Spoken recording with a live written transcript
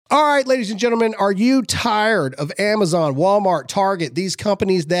All right, ladies and gentlemen, are you tired of Amazon, Walmart, Target, these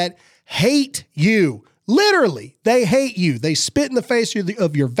companies that hate you? Literally, they hate you. They spit in the face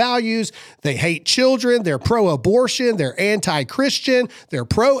of your values. They hate children. They're pro-abortion. They're anti-Christian. They're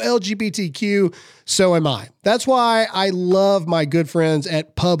pro-LGBTQ. So am I. That's why I love my good friends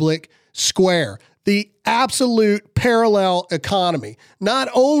at Public Square, the absolute parallel economy. Not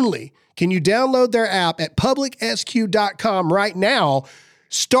only can you download their app at publicsq.com right now,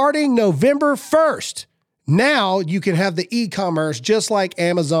 starting November 1st, now you can have the e-commerce just like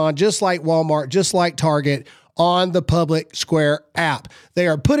Amazon, just like Walmart, just like Target on the Public Square app. They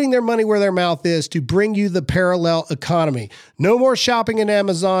are putting their money where their mouth is to bring you the parallel economy. No more shopping at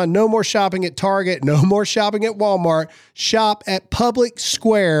Amazon, no more shopping at Target, no more shopping at Walmart. Shop at Public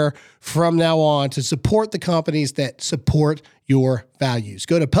Square from now on to support the companies that support your values.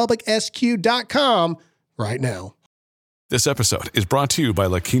 Go to publicsq.com right now. This episode is brought to you by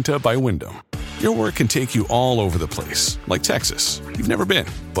La Quinta by Wyndham. Your work can take you all over the place, like Texas. You've never been,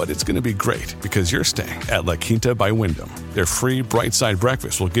 but it's going to be great because you're staying at La Quinta by Wyndham. Their free Bright Side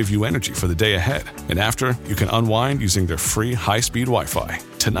breakfast will give you energy for the day ahead. And after, you can unwind using their free high-speed Wi-Fi.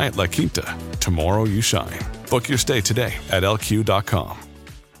 Tonight, La Quinta. Tomorrow, you shine. Book your stay today at lq.com.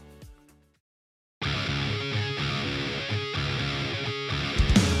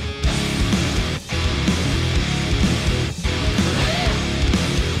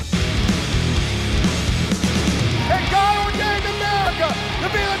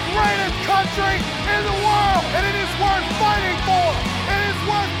 Country in the world, and it is worth fighting for. It is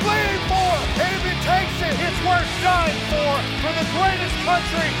worth bleeding for, and if it takes it, it's worth dying for the greatest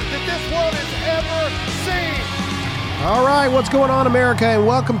country that this world has ever seen. All right, what's going on, America, and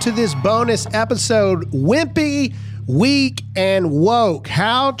welcome to this bonus episode, Wimpy, Weak, and Woke,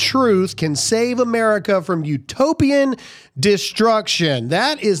 How Truth Can Save America from Utopian Destruction.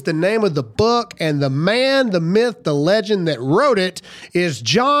 That is the name of the book, and the man, the myth, the legend that wrote it is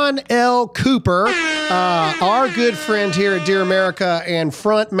John L. Cooper, our good friend here at Dear America, and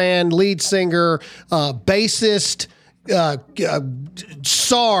frontman, lead singer, bassist,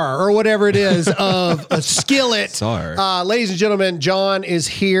 SAR, or whatever it is, of a Skillet. SAR. Ladies and gentlemen, John is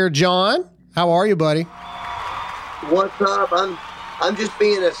here. John, how are you, buddy? What's up? I'm just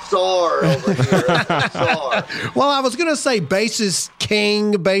being a SAR over here. SAR. Well, I was gonna say bassist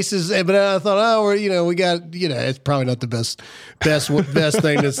king, bassist, but I thought, we got, it's probably not the best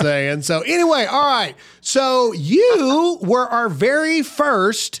thing to say. And so, anyway, all right. So you were our very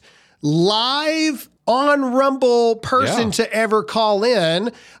first live on Rumble person to ever call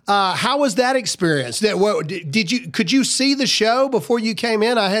in. How was that experience? Could you see the show before you came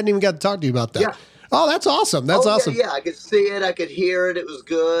in? I hadn't even got to talk to you about that. Yeah. Oh, that's awesome. That's awesome. Yeah, I could see it. I could hear it. It was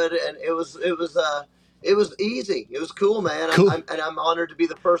good. And it was easy. It was cool, man. Cool. I'm honored to be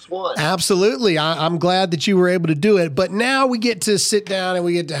the first one. Absolutely. I'm glad that you were able to do it. But now we get to sit down and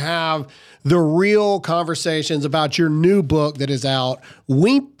we get to have the real conversations about your new book that is out,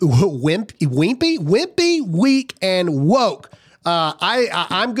 Wimpy, Weak, and Woke.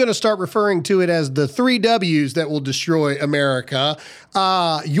 I'm going to start referring to it as the 3 W's that will destroy America.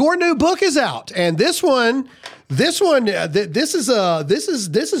 Your new book is out, and this is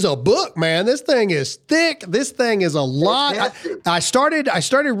a book, man. This thing is thick. This thing is a lot. I started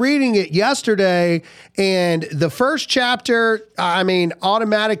reading it yesterday, and the first chapter,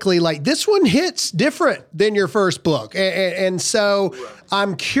 automatically, like, this one hits different than your first book, and so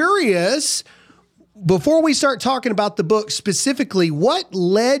I'm curious. Before we start talking about the book specifically, what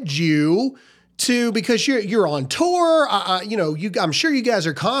led you to, because you're on tour, I'm sure you guys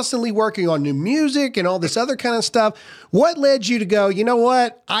are constantly working on new music and all this other kind of stuff. What led you to go, you know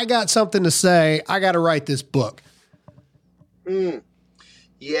what? I got something to say. I got to write this book.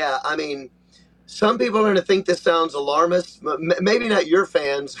 Yeah, some people are going to think this sounds alarmist. Maybe not your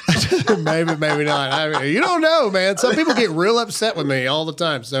fans. maybe not. You don't know, man. Some people get real upset with me all the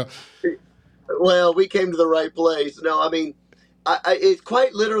time. So. Well, we came to the right place. No, it's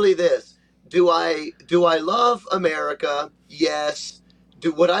quite literally this. Do I love America? Yes.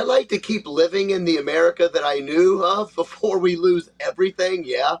 Would I like to keep living in the America that I knew of before we lose everything?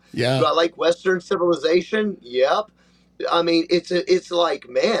 Yeah. Yeah. Do I like Western civilization? Yep. It's like,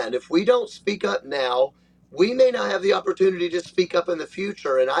 man, if we don't speak up now, we may not have the opportunity to speak up in the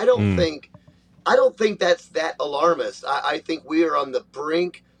future. And I don't think that's that alarmist. I think we are on the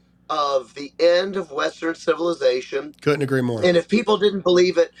brink of the end of Western civilization. Couldn't agree more. And if people didn't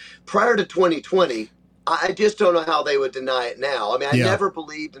believe it prior to 2020, I just don't know how they would deny it now. I never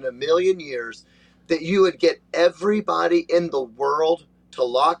believed in a million years that you would get everybody in the world to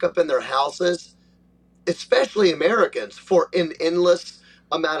lock up in their houses, especially Americans, for an endless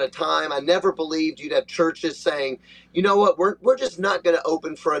amount of time. I never believed you'd have churches saying, you know what, we're just not going to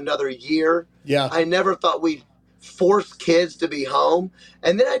open for another year. Yeah. I never thought we'd force kids to be home.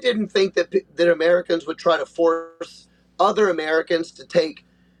 And then I didn't think that Americans would try to force other Americans to take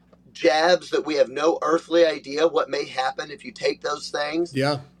jabs that we have no earthly idea what may happen if you take those things.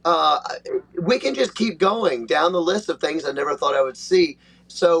 Yeah. We can just keep going down the list of things I never thought I would see.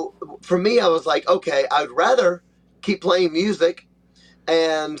 So for me, I was like, okay, I'd rather keep playing music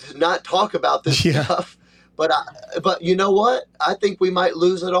and not talk about this stuff. But you know what? I think we might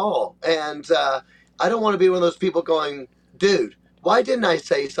lose it all. And I don't want to be one of those people going, dude, why didn't I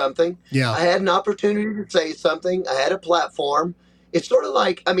say something? Yeah. I had an opportunity to say something. I had a platform. It's sort of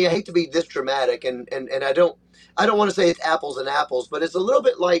like, I mean, I hate to be this dramatic, and I don't want to say it's apples and apples, but it's a little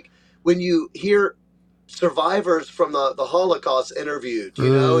bit like when you hear survivors from the Holocaust interviewed, you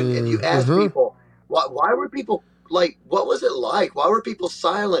know, and you ask people, why were people like, what was it like? Why were people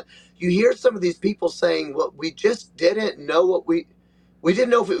silent? You hear some of these people saying, well, we just didn't know we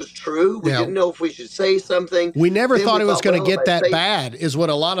didn't know if it was true. We didn't know if we should say something. We never thought it was going to get that bad, is what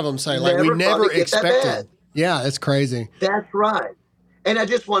a lot of them say. Like, we never expected. Yeah, it's crazy. That's right. And I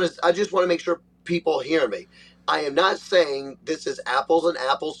just want to make sure people hear me. I am not saying this is apples and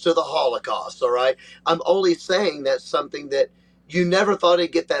apples to the Holocaust, all right? I'm only saying that's something that you never thought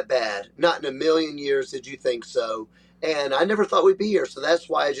it'd get that bad. Not in a million years did you think so. And I never thought we'd be here. So that's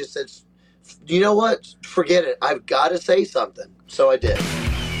why I just said, you know what? Forget it. I've got to say something. So I did.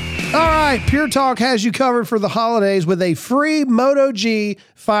 All right, Pure Talk has you covered for the holidays with a free Moto G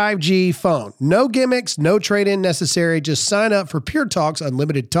 5G phone. No gimmicks, no trade-in necessary. Just sign up for Pure Talk's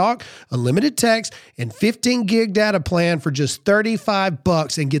unlimited talk, unlimited text, and 15 gig data plan for just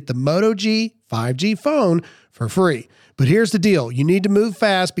 $35 and get the Moto G 5G phone for free. But here's the deal. You need to move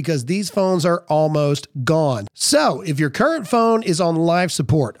fast because these phones are almost gone. So if your current phone is on life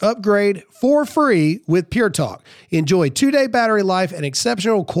support, upgrade for free with Pure Talk. Enjoy 2-day battery life, an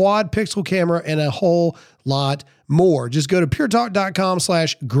exceptional quad pixel camera, and a whole lot more. Just go to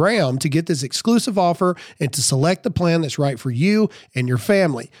puretalk.com/Graham to get this exclusive offer and to select the plan that's right for you and your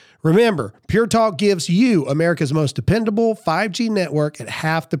family. Remember, Pure Talk gives you America's most dependable 5G network at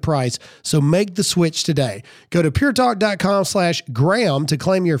half the price, so make the switch today. Go to puretalk.com/Graham to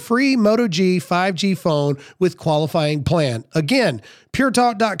claim your free Moto G 5G phone with qualifying plan. Again,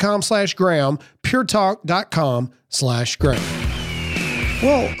 puretalk.com/Graham, puretalk.com/Graham.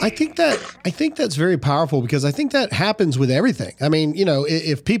 Well, I think that's very powerful because I think that happens with everything. I mean, you know,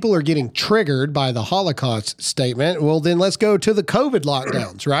 if people are getting triggered by the Holocaust statement, well, then let's go to the COVID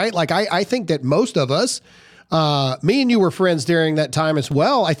lockdowns, right? Like, I think that most of us, me and you were friends during that time as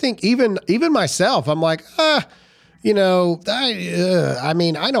well. I think even myself, I'm like, you know, I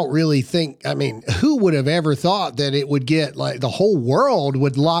mean, I don't really think, I mean, who would have ever thought that it would get like the whole world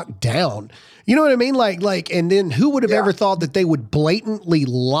would lock down? You know what I mean? Like, and then who would have ever thought that they would blatantly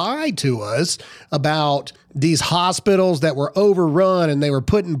lie to us about these hospitals that were overrun and they were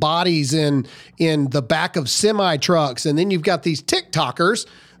putting bodies in the back of semi trucks. And then you've got these TikTokers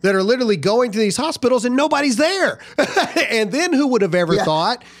that are literally going to these hospitals and nobody's there. And then who would have ever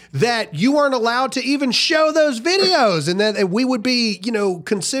thought that you weren't allowed to even show those videos and that we would be, you know,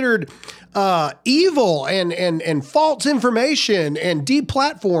 considered evil and false information and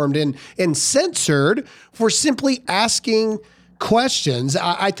deplatformed and censored for simply asking questions.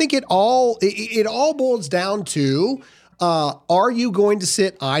 I think it all boils down to, are you going to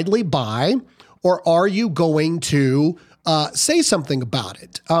sit idly by or are you going to say something about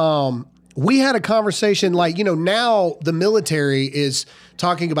it? We had a conversation like, you know, now the military is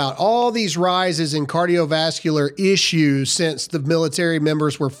talking about all these rises in cardiovascular issues since the military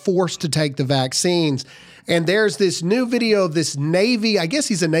members were forced to take the vaccines. And there's this new video of this Navy, I guess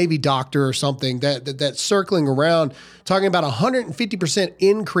he's a Navy doctor or something, that's circling around talking about 150%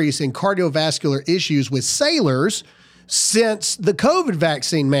 increase in cardiovascular issues with sailors since the COVID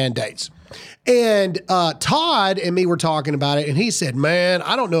vaccine mandates. And Todd and me were talking about it, and he said, man,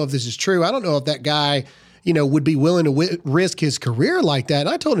 I don't know if this is true. I don't know if that guy, you know, would be willing to risk his career like that. And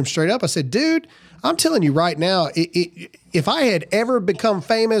I told him straight up, I said, dude, I'm telling you right now, if I had ever become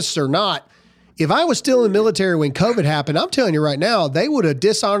famous or not, if I was still in the military when COVID happened, I'm telling you right now, they would have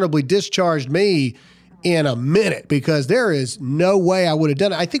dishonorably discharged me in a minute because there is no way I would have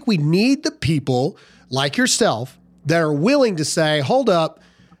done it. I think we need the people like yourself that are willing to say, hold up,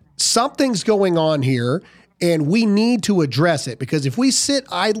 something's going on here and we need to address it, because if we sit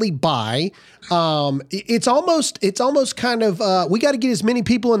idly by, it's almost kind of, we got to get as many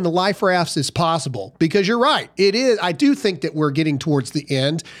people in the life rafts as possible, because you're right. It is. I do think that we're getting towards the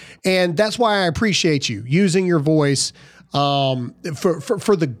end, and that's why I appreciate you using your voice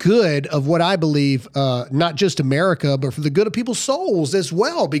for the good of what I believe, not just America, but for the good of people's souls as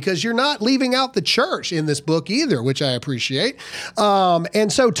well, because you're not leaving out the church in this book either, which I appreciate.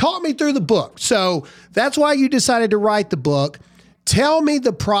 And so talk me through the book. So that's why you decided to write the book. Tell me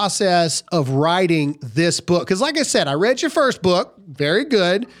the process of writing this book. Because like I said, I read your first book, very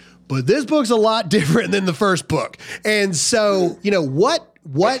good, but this book's a lot different than the first book. And so,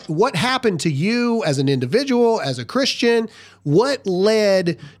 what happened to you as an individual, as a Christian? What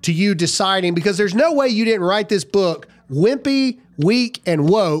led to you deciding, because there's no way you didn't write this book wimpy, weak, and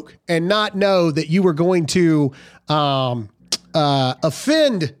woke and not know that you were going to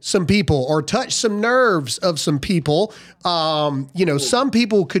offend some people or touch some nerves of some people. Some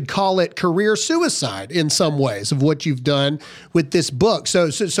people could call it career suicide in some ways of what you've done with this book.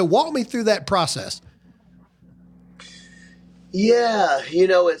 So walk me through that process. Yeah,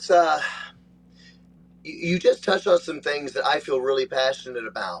 it's you just touched on some things that I feel really passionate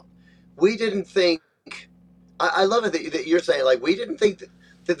about. We didn't think, I love it that you're saying, like, we didn't think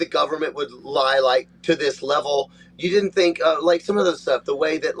that the government would lie like to this level. You didn't think like some of the stuff, the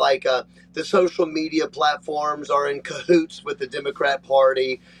way that like the social media platforms are in cahoots with the Democrat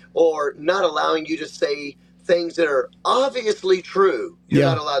Party, or not allowing you to say things that are obviously true. You're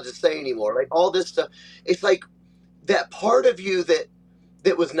not allowed to say anymore. Like all this stuff. It's like that part of you that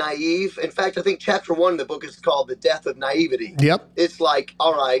was naive. In fact, I think chapter 1 of the book is called The Death of Naivety. Yep. It's like,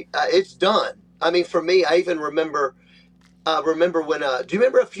 all right, it's done. I mean, for me, I even remember when, do you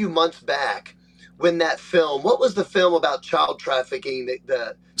remember a few months back when that film, what was the film about child trafficking?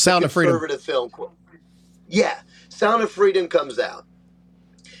 The Sound of Freedom. Conservative film. Yeah. Sound of Freedom comes out.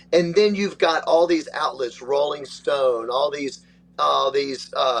 And then you've got all these outlets, Rolling Stone, all these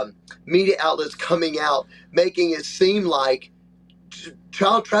media outlets coming out, making it seem like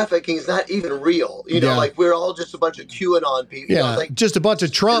child trafficking is not even real. Like we're all just a bunch of QAnon people. Yeah, like just a bunch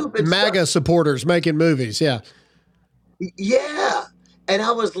of Trump MAGA supporters making movies. Yeah. Yeah. And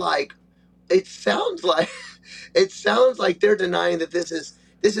I was like, it sounds like they're denying that this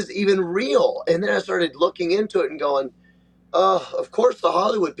is even real. And then I started looking into it and going, of course the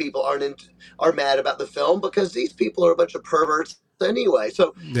Hollywood people are mad about the film because these people are a bunch of perverts anyway.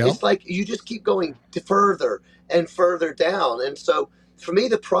 So It's like you just keep going further and further down. And so for me,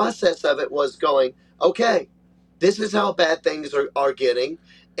 the process of it was going, okay, this is how bad things are getting.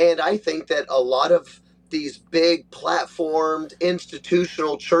 And I think that a lot of these big platformed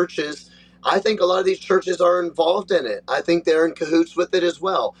institutional churches, I think a lot of these churches are involved in it. I think they're in cahoots with it as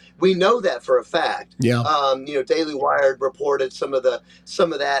well. We know that for a fact. Yeah. Daily Wired reported some of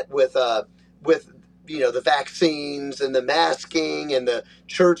that with the vaccines and the masking and the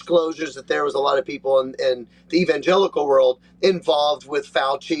church closures, that there was a lot of people in the evangelical world involved with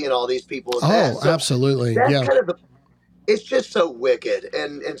Fauci and all these people. Absolutely. That's kind of it's just so wicked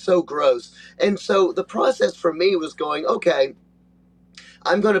and so gross. And so the process for me was going, okay,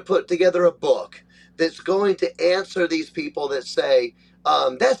 I'm going to put together a book that's going to answer these people that say,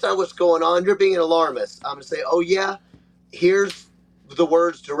 that's not what's going on. You're being an alarmist. I'm going to say, oh yeah, here's the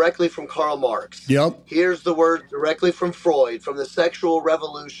words directly from Karl Marx. Yep. Here's the words directly from Freud, from the sexual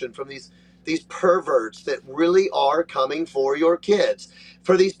revolution, from these perverts that really are coming for your kids,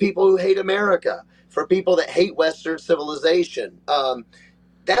 for these people who hate America, for people that hate Western civilization.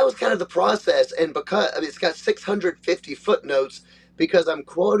 That was kind of the process. And because it's got 650 footnotes, because I'm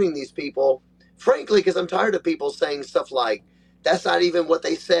quoting these people, frankly, because I'm tired of people saying stuff like, that's not even what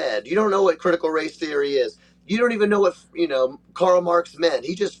they said. You don't know what critical race theory is. You don't even know what, Karl Marx meant.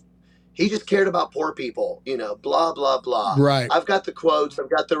 He just cared about poor people, blah, blah, blah. Right. I've got the quotes. I've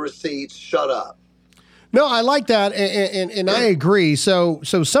got the receipts. Shut up. No, I like that, and I agree. So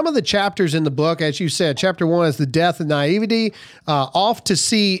some of the chapters in the book, as you said, chapter 1 is the death of naivety, off to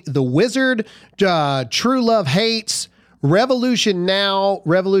see the wizard, true love hates, revolution now,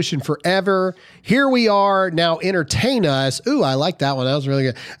 revolution forever. Here we are, now entertain us. Ooh, I like that one. That was really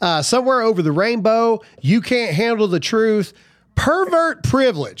good. Somewhere over the rainbow, you can't handle the truth. Pervert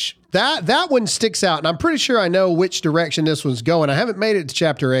privilege. That one sticks out, and I'm pretty sure I know which direction this one's going. I haven't made it to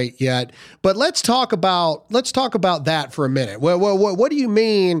chapter 8 yet, but let's talk about that for a minute. What do you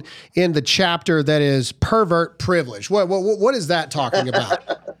mean in the chapter that is pervert privilege? What is that talking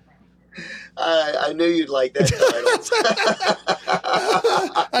about? I knew you'd like that title.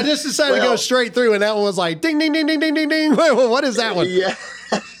 I just decided to go straight through, and that one was like ding ding ding ding ding ding ding. What is that one? Yeah.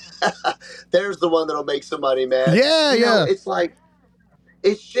 There's the one that'll make somebody mad. Yeah. It's like,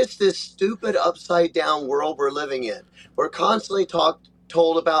 it's just this stupid upside down world we're living in. We're constantly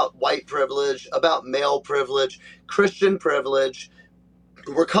told about white privilege, about male privilege, Christian privilege.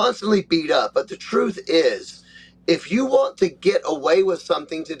 We're constantly beat up. But the truth is if you want to get away with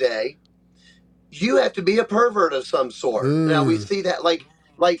something today, you have to be a pervert of some sort. Now we see that,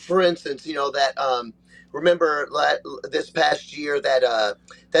 like for instance, that remember this past year that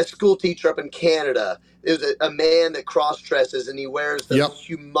that school teacher up in Canada. There's a man that cross dresses and he wears those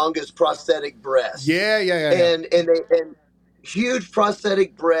humongous prosthetic breasts. Yeah. And huge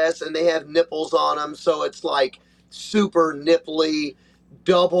prosthetic breasts, and they have nipples on them, so it's like super nipply,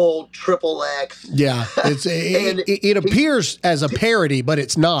 double, triple X. Yeah, it appears as a parody, but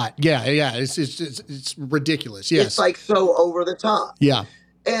it's not. Yeah, it's ridiculous. Yes, it's like so over the top. Yeah,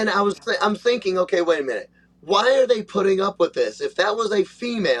 and I'm thinking, okay, wait a minute, why are they putting up with this? If that was a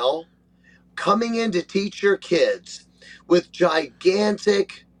female coming in to teach your kids with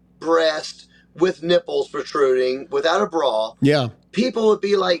gigantic breasts with nipples protruding without a bra, people would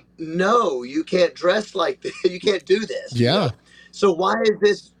be like, no, you can't dress like this. You can't do this. Yeah. So why is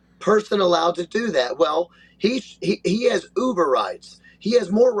this person allowed to do that? Well, he has uber rights. He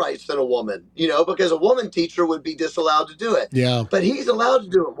has more rights than a woman, because a woman teacher would be disallowed to do it. Yeah. But he's allowed to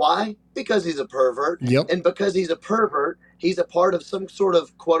do it. Why? Because he's a pervert. Yep. And because he's a pervert, he's a part of some sort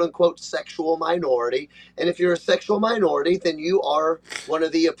of quote unquote sexual minority. And if you're a sexual minority, then you are one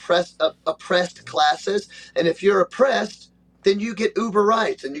of the oppressed classes. And if you're oppressed, then you get uber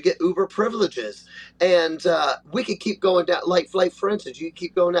rights and you get uber privileges. And we could keep going down, like for instance, you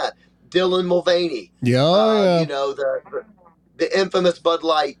keep going down. Dylan Mulvaney. Yeah. The infamous Bud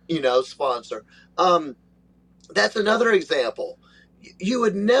Light, sponsor. That's another example. You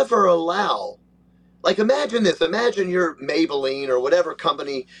would never allow, like, imagine this. Imagine you're Maybelline or whatever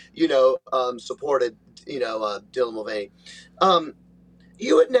company, supported, Dylan Mulvaney.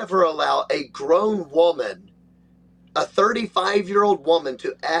 You would never allow a grown woman, a 35-year-old woman,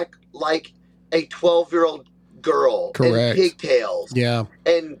 to act like a 12-year-old girl. Correct. In pigtails. Yeah.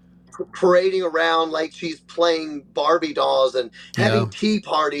 And parading around like she's playing Barbie dolls and having tea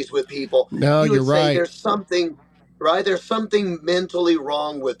parties with people. No, you're right. There's something, right? There's something mentally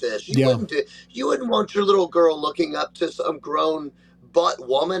wrong with this. You wouldn't want your little girl looking up to some grown butt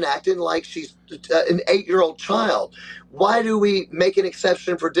woman acting like she's an 8-year-old child. Why do we make an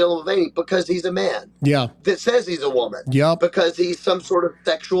exception for Dylan Mulvaney? Because he's a man. Yeah. That says he's a woman. Yeah. Because he's some sort of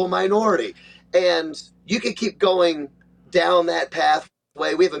sexual minority. And you could keep going down that path.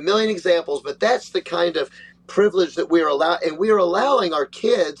 We have a million examples, but that's the kind of privilege that we are allowed, and we are allowing our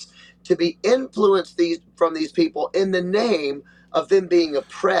kids to be influenced from these people in the name of them being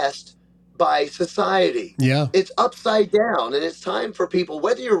oppressed by society. Yeah. It's upside down, and it's time for people,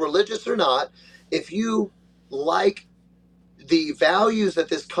 whether you're religious or not, if you like the values that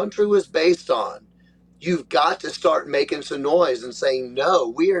this country was based on, you've got to start making some noise and saying, no,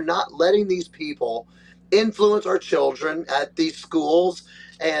 we are not letting these people influence our children at these schools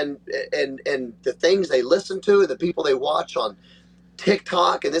and the things they listen to and the people they watch on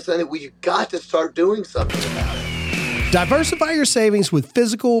TikTok and this and that. We've got to start doing something about it. Diversify your savings with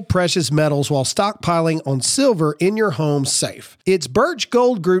physical precious metals while stockpiling on silver in your home safe. It's Birch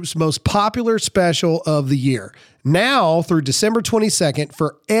Gold Group's most popular special of the year. Now through December 22nd,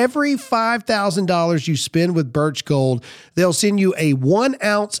 for every $5,000 you spend with Birch Gold, they'll send you a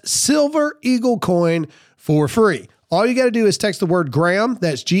 1-ounce silver eagle coin for free. All you got to do is text the word Graham,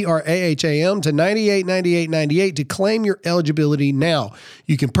 that's GRAHAM, to 989898 to claim your eligibility now.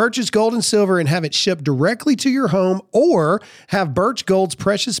 You can purchase gold and silver and have it shipped directly to your home, or have Birch Gold's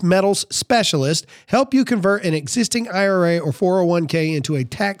precious metals specialist help you convert an existing IRA or 401k into a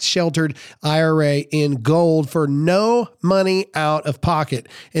tax-sheltered IRA in gold for no money out of pocket.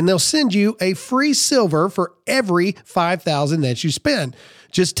 And they'll send you a free silver for every $5,000 that you spend.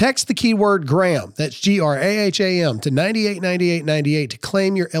 Just text the keyword Graham, that's GRAHAM, to 989898 to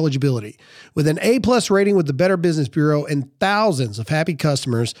claim your eligibility. With an A+ rating with the Better Business Bureau and thousands of happy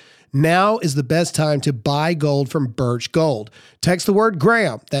customers, now is the best time to buy gold from Birch Gold. Text the word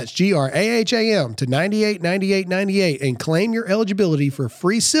Graham, that's GRAHAM, to 989898 and claim your eligibility for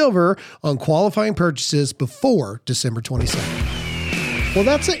free silver on qualifying purchases before December 22nd. Well,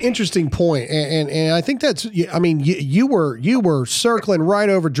 that's an interesting point, and I think that's. I mean, you were circling right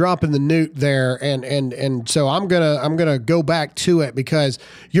over dropping the newt there, and so I'm gonna go back to it because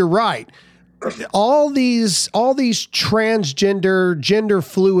you're right. All these transgender, gender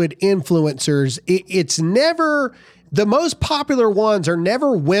fluid influencers, it's never the most popular ones are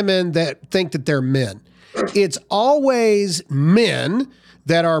never women that think that they're men. It's always men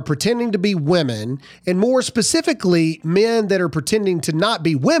that are pretending to be women, and more specifically, men that are pretending to not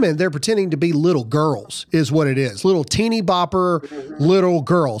be women. They're pretending to be little girls, is what it is. Little teeny bopper little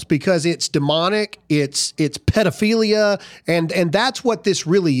girls, because it's demonic, it's pedophilia, and that's what this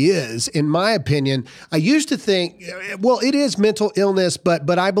really is, in my opinion. I used to think, well, it is mental illness,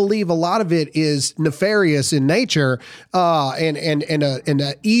 but I believe a lot of it is nefarious in nature, and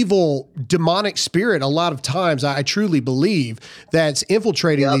an evil demonic spirit. A lot of times, I truly believe that's infiltrating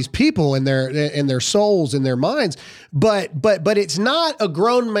these people and their souls and their minds. But it's not a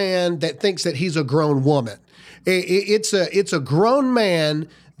grown man that thinks that he's a grown woman. It's a grown man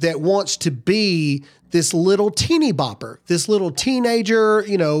that wants to be this little teeny bopper, this little teenager,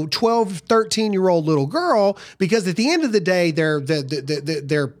 12, 13-year-old little girl, because at the end of the day, they're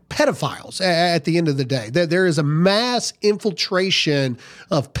pedophiles at the end of the day. There is a mass infiltration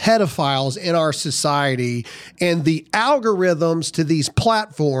of pedophiles in our society, and the algorithms to these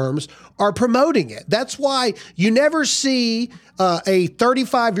platforms are promoting it. That's why you never see a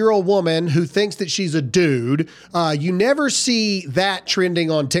 35-year-old woman who thinks that she's a dude. You never see that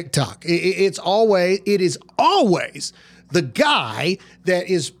trending on TikTok. It is always the guy that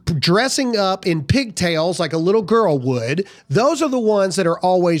is dressing up in pigtails like a little girl would. Those are the ones that are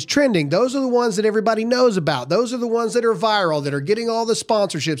always trending. Those are the ones that everybody knows about. Those are the ones that are viral, that are getting all the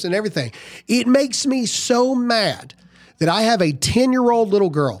sponsorships and everything. It makes me so mad that I have a 10-year-old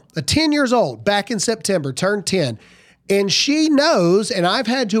little girl, 10 years old, back in September, turned 10, and she knows, and I've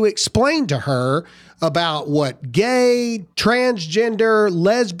had to explain to her about what gay, transgender,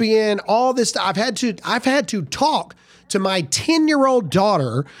 lesbian, all this stuff. I've had to talk to my 10-year-old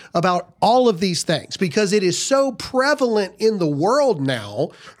daughter about all of these things, because it is so prevalent in the world now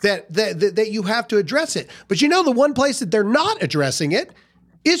that you have to address it. But the one place that they're not addressing it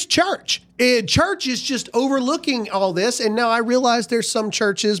is church. Church is just overlooking all this. And now I realize there's some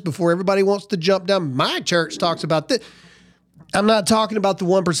churches, before everybody wants to jump down, my church talks about this. I'm not talking about the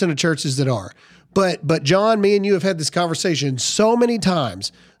 1% of churches that are. But John, me and you have had this conversation so many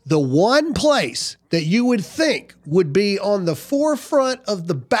times. The one place that you would think would be on the forefront of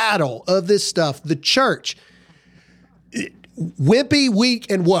the battle of this stuff, the church, wimpy,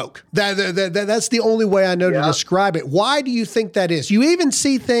 weak, and woke. That's the only way I know to describe it. Why do you think that is? You even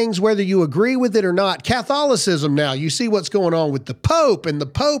see things, whether you agree with it or not. Catholicism now, you see what's going on with the Pope, and the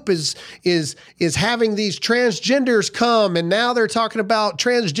Pope is having these transgenders come, and now they're talking about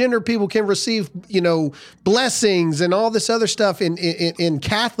transgender people can receive, blessings and all this other stuff in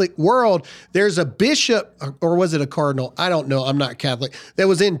Catholic world. There's a bishop, or was it a cardinal? I don't know. I'm not Catholic. That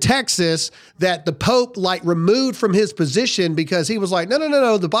was in Texas that the Pope removed from his position because he was like,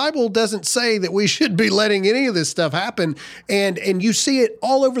 no. The Bible doesn't say that we should be letting any of this stuff happen. And you see it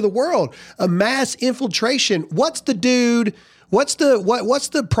all over the world, a mass infiltration. What's the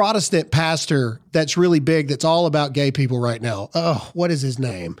Protestant pastor that's really big, that's all about gay people right now? Oh, what is his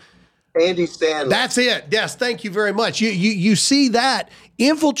name? Andy Stanley. That's it. Yes. Thank you very much. You see that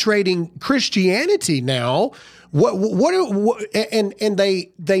infiltrating Christianity now. And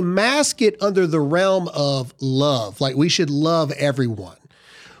they mask it under the realm of love. Like, we should love everyone.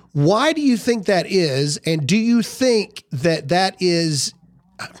 Why do you think that is? And do you think that is,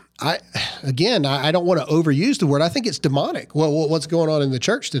 I don't want to overuse the word. I think it's demonic. What's going on in the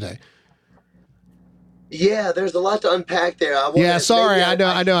church today? Yeah, there's a lot to unpack there. I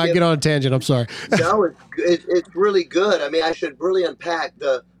know. I get on a tangent. I'm sorry. No, it's really good. I mean, I should really unpack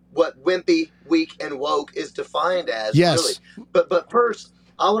what wimpy, weak, and woke is defined as. Yes. Really. But first,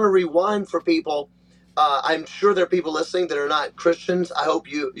 I want to rewind for people. I'm sure there are people listening that are not Christians. I hope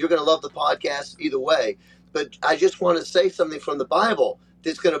you're going to love the podcast either way. But I just want to say something from the Bible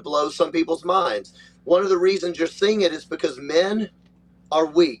that's going to blow some people's minds. One of the reasons you're seeing it is because men are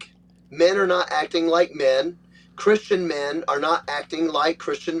weak. Men are not acting like men. Christian men are not acting like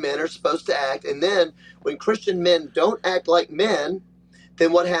Christian men are supposed to act. And then when Christian men don't act like men,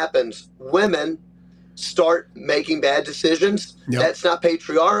 then what happens? Women start making bad decisions. Yep. That's not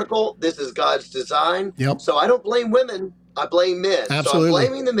patriarchal. This is God's design. Yep. So I don't blame women. I blame men. Absolutely. So I'm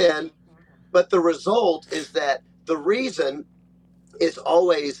blaming the men. But the result is that the reason is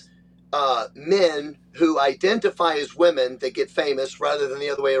always men who identify as women that get famous rather than the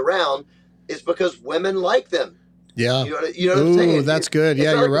other way around, is because women like them. Yeah. You know what I'm saying? That's good.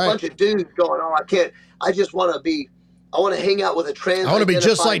 Yeah, you're right. A bunch of dudes going, I just want to hang out with a trans. I want to be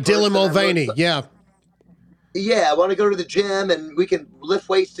just like Dylan Mulvaney. Yeah. Yeah, I want to go to the gym and we can lift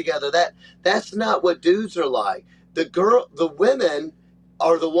weights together. That's not what dudes are like. The women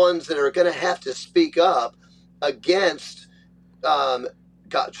are the ones that are going to have to speak up against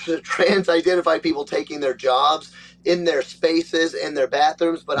trans-identified people taking their jobs. in their spaces, in their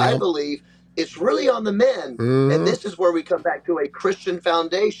bathrooms. But I believe it's really on the men. And this is where we come back to a Christian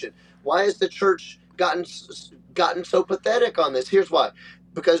foundation. Why has the church gotten so pathetic on this? Here's why.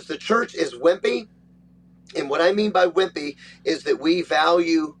 Because the church is wimpy. And what I mean by wimpy is that we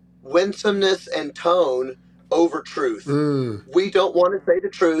value winsomeness and tone over truth. We don't want to say the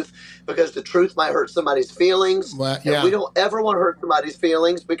truth because the truth might hurt somebody's feelings. And we don't ever want to hurt somebody's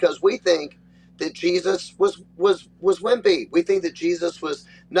feelings because we think that Jesus was wimpy. We think that Jesus was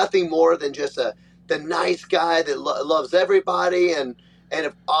nothing more than just the nice guy that loves everybody. And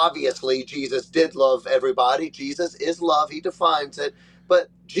if obviously Jesus did love everybody. Jesus is love. He defines it. But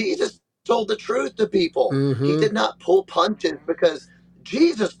Jesus told the truth to people. He did not pull punches because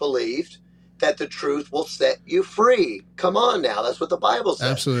Jesus believed that the truth will set you free. Come on now. That's what the Bible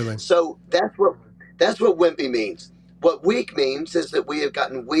says. Absolutely. So that's what wimpy means. What weak means is that we have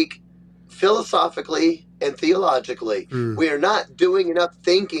gotten weak philosophically and theologically. We are not doing enough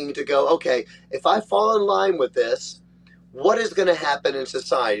thinking to go, okay, if I fall in line with this, what is going to happen in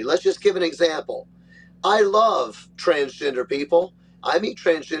society? Let's just give an example. I love transgender people. I meet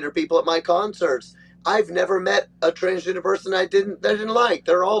transgender people at my concerts. I've never met a transgender person I didn't like.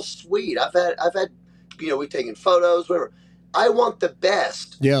 They're all sweet. I've had, we've taken photos, whatever. I want the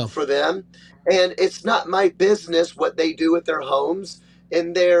best for them. And it's not my business what they do with their homes,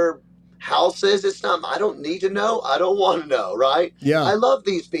 in their houses. It's not, I don't need to know. I don't want to know, right? Yeah. I love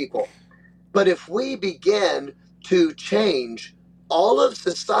these people. But if we begin to change all of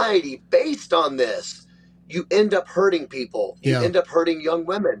society based on this, you end up hurting people. You end up hurting young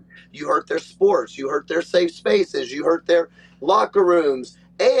women. You hurt their sports. You hurt their safe spaces. You hurt their locker rooms.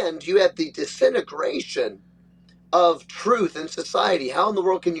 And you have the disintegration of truth in society. How in the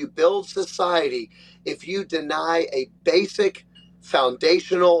world can you build society if you deny a basic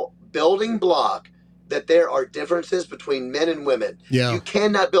foundational building block that there are differences between men and women? You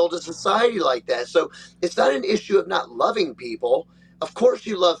cannot build a society like that. So it's not an issue of not loving people. Of course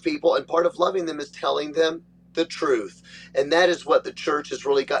you love people, and part of loving them is telling them the truth. And that is what the church has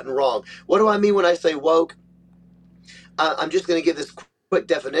really gotten wrong. What do I mean when I say woke? I'm just going to give this quick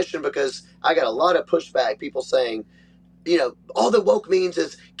definition because I got a lot of pushback, people saying, all that woke means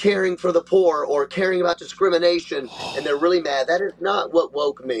is caring for the poor or caring about discrimination, and they're really mad. That is not what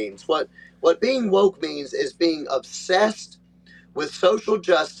woke means. What being woke means is being obsessed with social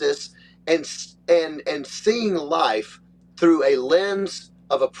justice and seeing life through a lens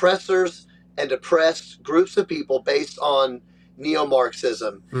of oppressors and oppressed groups of people based on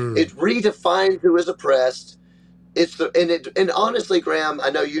neo-Marxism. It redefines who is oppressed. And honestly, Graham, I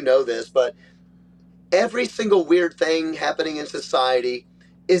know you know this, but every single weird thing happening in society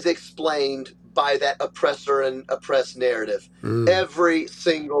is explained by that oppressor and oppressed narrative. Every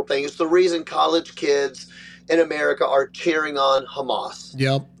single thing. It's the reason college kids in America are cheering on Hamas.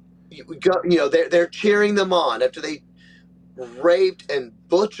 They're cheering them on after they raped and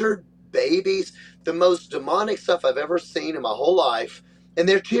butchered babies, the most demonic stuff I've ever seen in my whole life, and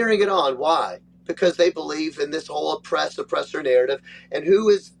they're cheering it on. Why? Because they believe in this whole oppressor narrative. And who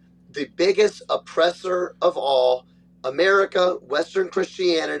is the biggest oppressor of all? America, Western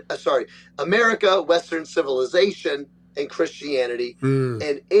civilization and Christianity.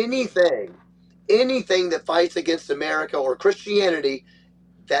 And anything that fights against America or Christianity,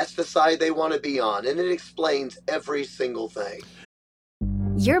 that's the side they want to be on. And it explains every single thing.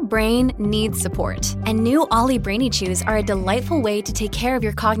 Your brain needs support, and new Ollie Brainy Chews are a delightful way to take care of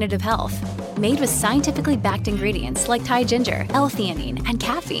your cognitive health. Made with scientifically backed ingredients like Thai ginger, L-theanine, and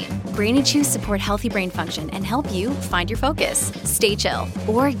caffeine, Brainy Chews support healthy brain function and help you find your focus, stay chill,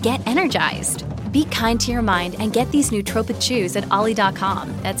 or get energized. Be kind to your mind and get these nootropic chews at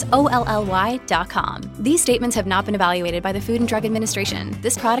ollie.com. That's OLLY.com. These statements have not been evaluated by the Food and Drug Administration.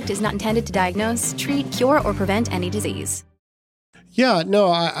 This product is not intended to diagnose, treat, cure, or prevent any disease. Yeah, no,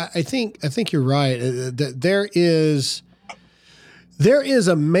 I think you're right. There is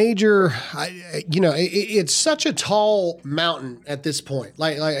a major, it's such a tall mountain at this point.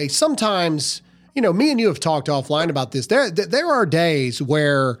 Like sometimes, me and you have talked offline about this. There are days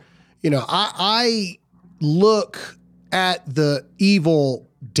where, I look at the evil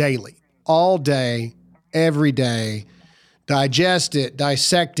daily, all day, every day. Digest it,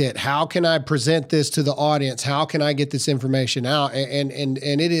 dissect it. How can I present this to the audience? How can I get this information out? And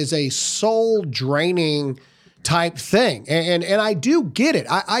it is a soul draining type thing. And I do get it.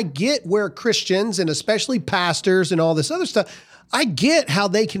 I get where Christians and especially pastors and all this other stuff, I get how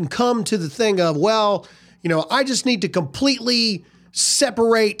they can come to the thing of, well, I just need to completely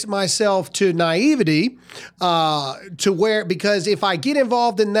separate myself to naivety, because if I get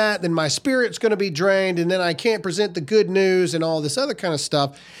involved in that, then my spirit's going to be drained, and then I can't present the good news and all this other kind of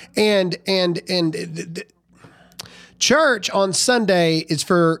stuff. And church on Sunday is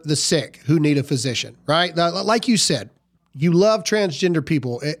for the sick who need a physician, right? Like you said, you love transgender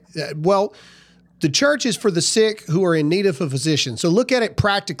people. Well, the church is for the sick who are in need of a physician. So look at it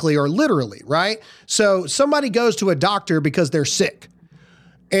practically or literally, right? So somebody goes to a doctor because they're sick.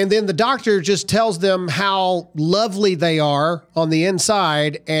 And then the doctor just tells them how lovely they are on the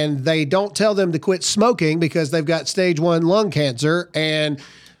inside, and they don't tell them to quit smoking because they've got stage 1 lung cancer, and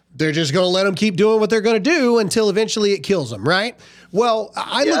they're just going to let them keep doing what they're going to do until eventually it kills them, right? Well,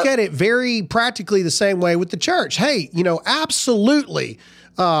 I look at it very practically the same way with the church. Hey, absolutely.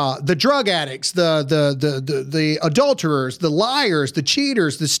 The drug addicts, the adulterers, the liars, the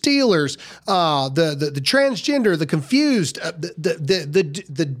cheaters, the stealers, the transgender, the confused,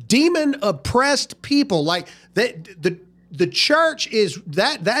 the demon oppressed people, like that. The church is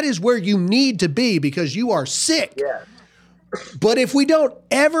that is where you need to be because you are sick. Yeah. But if we don't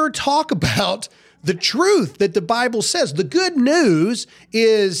ever talk about the truth that the Bible says, the good news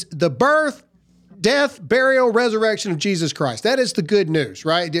is the birth, death, burial, resurrection of Jesus Christ. That is the good news,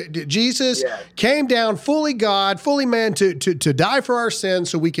 right? Jesus came down fully God, fully man to die for our sins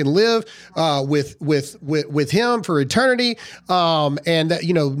so we can live with him for eternity. And that,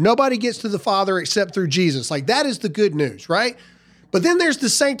 nobody gets to the Father except through Jesus. Like that is the good news, right? But then there's the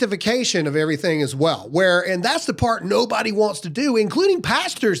sanctification of everything as well, and that's the part nobody wants to do, including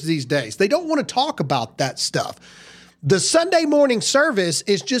pastors these days. They don't want to talk about that stuff. The Sunday morning service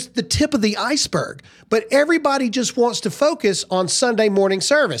is just the tip of the iceberg, but everybody just wants to focus on Sunday morning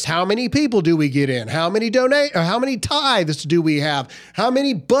service. How many people do we get in? How many donate? Or how many tithes do we have? How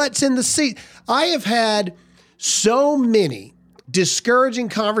many butts in the seat? I have had so many discouraging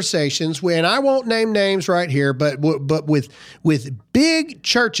conversations and I won't name names right here, but with big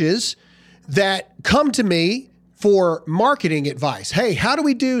churches that come to me for marketing advice. Hey, how do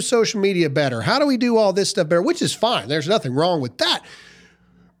we do social media better? How do we do all this stuff better? Which is fine. There's nothing wrong with that.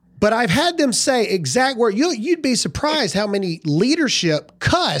 But I've had them say exact word. You'd be surprised how many leadership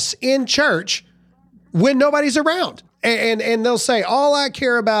cuss in church when nobody's around. And they'll say, all I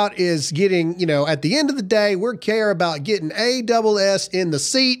care about is getting, at the end of the day, we care about getting ASS in the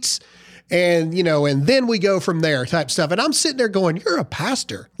seats and, and then we go from there type stuff. And I'm sitting there going, you're a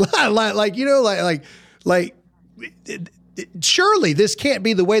pastor. Surely this can't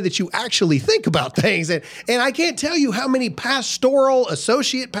be the way that you actually think about things. And I can't tell you how many pastoral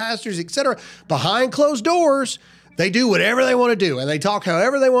associate pastors, et cetera, behind closed doors, they do whatever they want to do, and they talk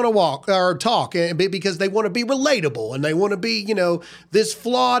however they want to talk, because they want to be relatable, and they want to be, this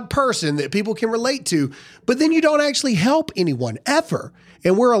flawed person that people can relate to. But then you don't actually help anyone ever.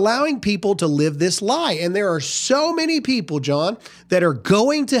 And we're allowing people to live this lie. And there are so many people, John, that are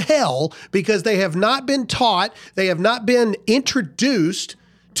going to hell because they have not been taught, they have not been introduced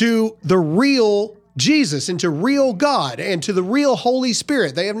to the real Jesus and to real God and to the real Holy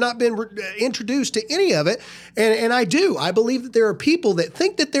Spirit. They have not been introduced to any of it. And I believe that there are people that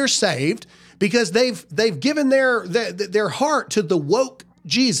think that they're saved because they've given their heart to the woke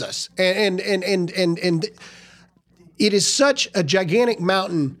Jesus. And it is such a gigantic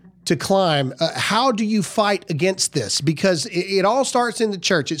mountain to climb. How do you fight against this? Because it all starts in the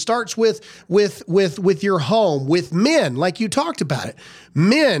church. It starts with your home, with men, like you talked about it.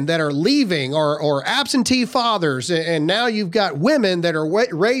 Men that are leaving or absentee fathers, and now you've got women that are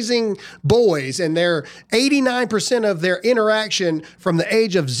raising boys, and they're 89% of their interaction from the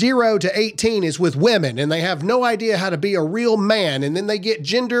age of 0 to 18 is with women, and they have no idea how to be a real man, and then they get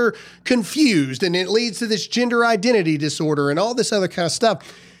gender confused, and it leads to this gender identity disorder and all this other kind of stuff.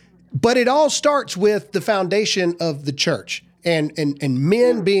 But it all starts with the foundation of the church and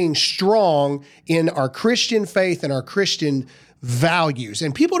men being strong in our Christian faith and our Christian values.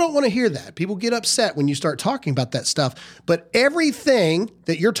 And people don't want to hear that. People get upset when you start talking about that stuff. But everything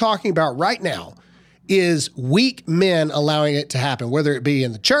that you're talking about right now is weak men allowing it to happen, whether it be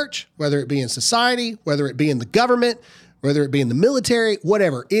in the church, whether it be in society, whether it be in the government, whether it be in the military,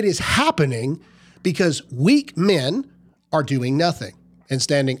 whatever. It is happening because weak men are doing nothing and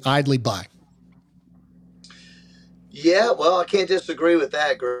standing idly by. Yeah, well, I can't disagree with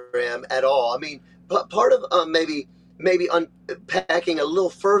that, Graham, at all. I mean, part of maybe unpacking a little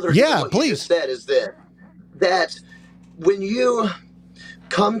further what you just said is that when you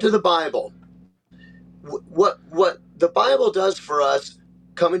come to the Bible, what the Bible does for us,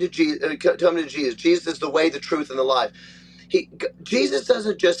 coming to Jesus, Jesus is the way, the truth, and the life. Jesus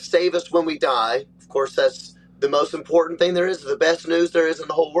doesn't just save us when we die. Of course, that's the most important thing there is, the best news there is in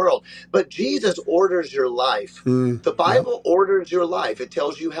the whole world. But Jesus orders your life. The Bible orders your life. It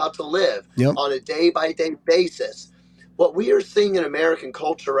tells you how to live on a day-by-day basis. What we are seeing in American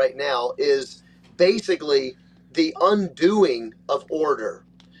culture right now is basically the undoing of order.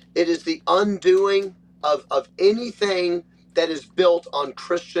 It is the undoing of anything that is built on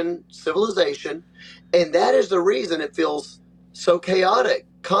Christian civilization, and that is the reason it feels so chaotic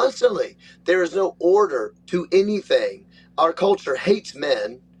constantly. There is no order to anything. Our culture hates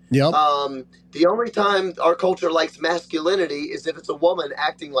men. The only time our culture likes masculinity is if it's a woman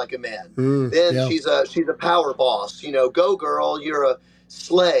acting like a man. Then she's a power boss. Go girl, you're a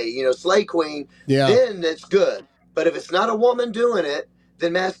slay. Slay queen. Then it's good. But if it's not a woman doing it,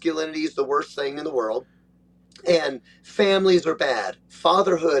 then masculinity is the worst thing in the world. And families are bad.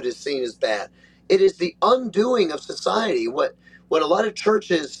 Fatherhood is seen as bad. It is the undoing of society. What a lot of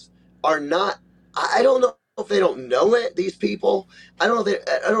churches are not. I don't know if they don't know it. These people. I don't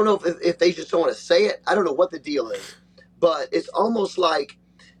know if they just don't want to say it. I don't know what the deal is. But it's almost like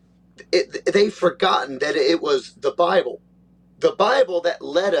they've forgotten that it was the Bible that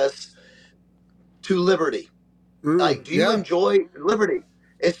led us to liberty. Like, do you enjoy liberty?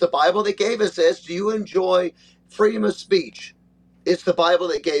 It's the Bible that gave us this. Do you enjoy freedom of speech? It's the Bible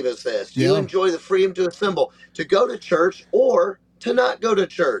that gave us this. Do you enjoy the freedom to assemble, to go to church or to not go to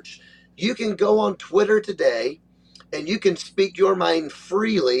church? You can go on Twitter today and you can speak your mind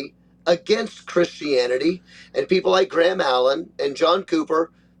freely against Christianity. And people like Graham Allen and John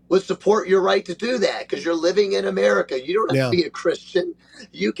Cooper would support your right to do that because you're living in America. You don't have to be a Christian.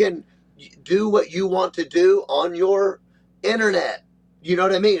 You can do what you want to do on your internet. You know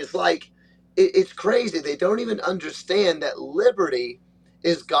what I mean? It's like, it's crazy. They don't even understand that liberty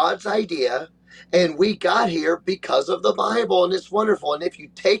is God's idea, and we got here because of the Bible, and it's wonderful. And if you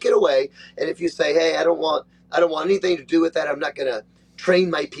take it away, and if you say, hey, I don't want anything to do with that, I'm not going to train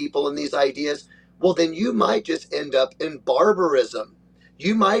my people in these ideas, well, then you might just end up in barbarism.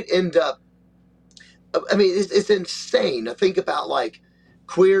 You might end up, I mean, it's insane to think about, like,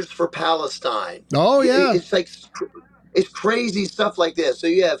 Queers for Palestine. Oh, yeah. It's like, it's crazy stuff like this. So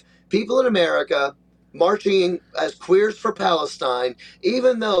you have people in America marching as Queers for Palestine,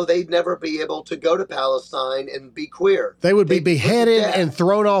 even though they'd never be able to go to Palestine and be queer. They would be beheaded and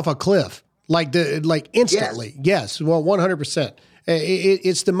thrown off a cliff, like instantly. Yes, well, 100%.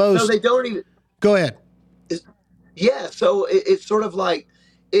 It's the most. So they don't even. Go ahead. So it's sort of like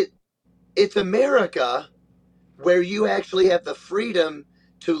it's America where you actually have the freedom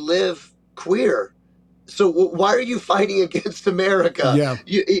to live queer. So why are you fighting against America? Yeah.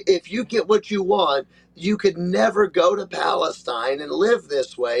 If you get what you want, you could never go to Palestine and live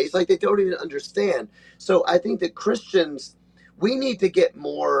this way. It's like they don't even understand. So I think that Christians, we need to get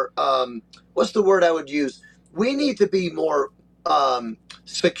more, what's the word I would use? We need to be more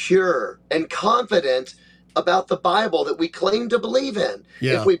secure and confident about the Bible that we claim to believe in.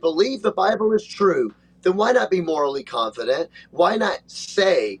 Yeah. If we believe the Bible is true, then why not be morally confident? Why not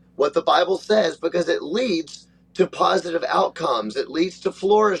say what the Bible says? Because it leads to positive outcomes. It leads to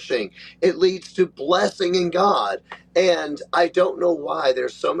flourishing. It leads to blessing in God. And I don't know why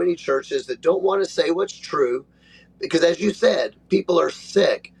there's so many churches that don't want to say what's true. Because as you said, people are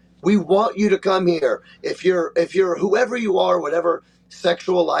sick. We want you to come here. If you're whoever you are, whatever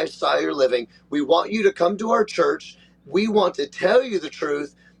sexual lifestyle you're living, we want you to come to our church. We want to tell you the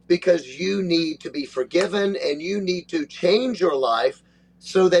truth, because you need to be forgiven and you need to change your life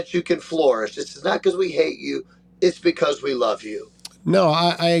so that you can flourish. It's not because we hate you. It's because we love you. No,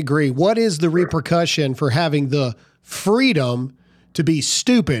 I agree. What is the repercussion for having the freedom to be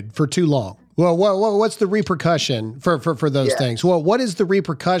stupid for too long? Well, what's the repercussion for those things? Well, what is the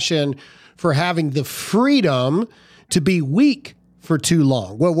repercussion for having the freedom to be weak for too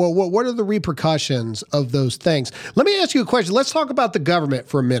long? Well, what are the repercussions of those things? Let me ask you a question. Let's talk about the government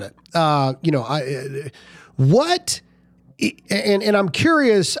for a minute. And I'm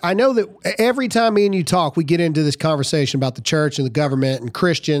curious. I know that every time me and you talk, we get into this conversation about the church and the government and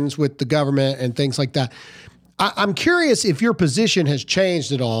Christians with the government and things like that. I'm curious if your position has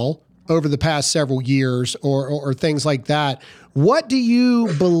changed at all over the past several years or things like that. What do you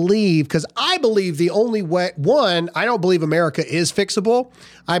believe? Because I believe the only way, I don't believe America is fixable.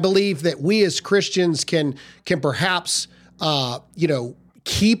 I believe that we as Christians can perhaps,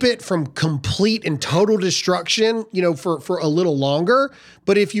 keep it from complete and total destruction, for a little longer.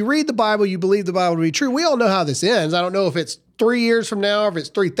 But if you read the Bible, you believe the Bible to be true. We all know how this ends. I don't know if it's 3 years from now, if it's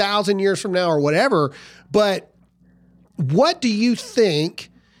 3,000 years from now or whatever. But what do you think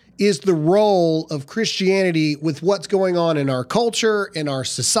is the role of Christianity with what's going on in our culture, in our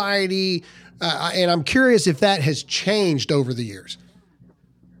society, And I'm curious if that has changed over the years.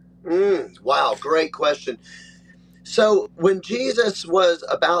 Wow, great question. So when Jesus was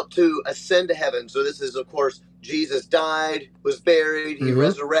about to ascend to heaven, so this is, of course, Jesus died, was buried, he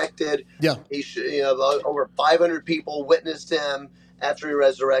resurrected. Yeah. Over 500 people witnessed him after he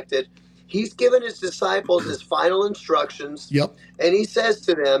resurrected. He's given his disciples his final instructions. Yep. And he says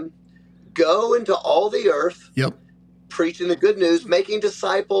to them, go into all the earth, preaching the good news, making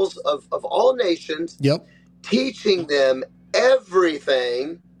disciples of all nations, teaching them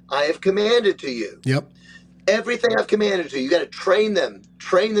everything I have commanded to you. Everything I've commanded to you. You got to train them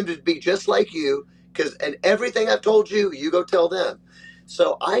to be just like you, and everything I've told you, you go tell them.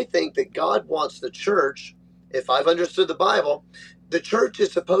 So I think that God wants the church, if I've understood the Bible, the church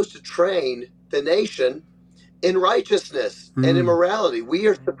is supposed to train the nation in righteousness and in morality. We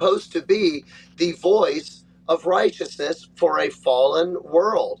are supposed to be the voice of righteousness for a fallen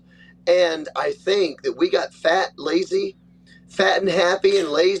world. And I think that we got fat and happy and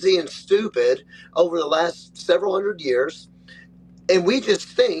lazy and stupid over the last several hundred years. And we just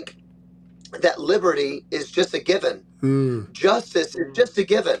think that liberty is just a given. Justice is just a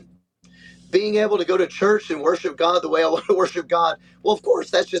given. Being able to go to church and worship God the way I want to worship God, well, of course,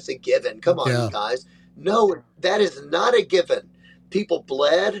 that's just a given. Come on, you guys. No, that is not a given. People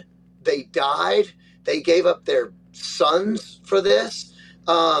bled. They died. They gave up their sons for this.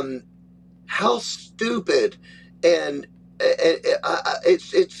 How stupid. And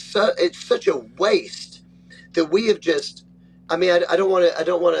it's such a waste that we have just, I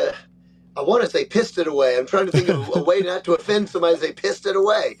want to say pissed it away. I'm trying to think of a way not to offend somebody and say pissed it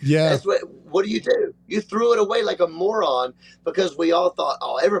away. That's what do? You threw it away like a moron because we all thought,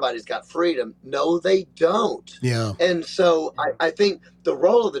 oh, everybody's got freedom. No, they don't. And so I think the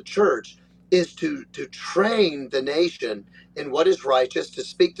role of the church is to train the nation in what is righteous, to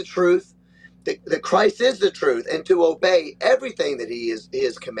speak the truth, that Christ is the truth, and to obey everything that he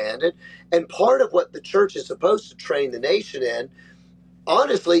is commanded. And part of what the church is supposed to train the nation in,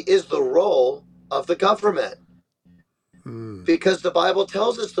 honestly, is the role of the government. Because the Bible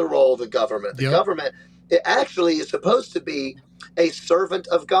tells us the role of the government. The government, it actually is supposed to be a servant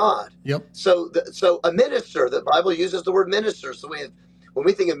of God. So a minister, the Bible uses the word minister. So when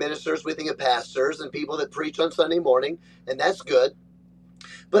we think of ministers, we think of pastors and people that preach on Sunday morning, and that's good.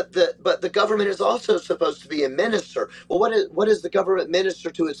 But the government is also supposed to be a minister. Well, what does the government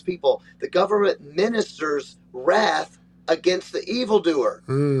minister to its people? The government ministers wrath against the evildoer.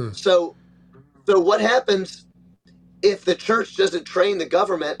 So what happens if the church doesn't train the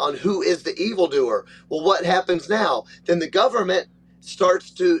government on who is the evildoer? Well, what happens now? Then the government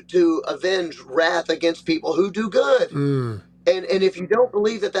starts to avenge wrath against people who do good. And if you don't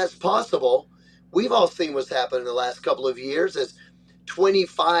believe that that's possible, we've all seen what's happened in the last couple of years as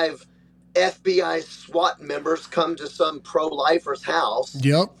 25 FBI SWAT members come to some pro-lifer's house,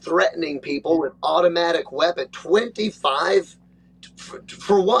 threatening people with automatic weapon. 25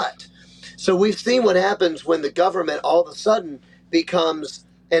 for what? So we've seen what happens when the government all of a sudden becomes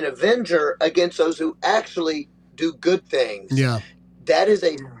an avenger against those who actually do good things. That is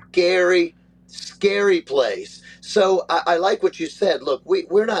a scary, scary place. So I like what you said. Look,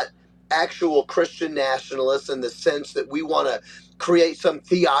 we're not actual Christian nationalists in the sense that we want to create some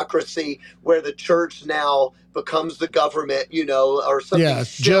theocracy where the church now becomes the government, or something.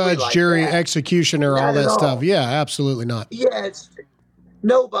 Judge, like jury, that. executioner, all that stuff. Yeah, absolutely not.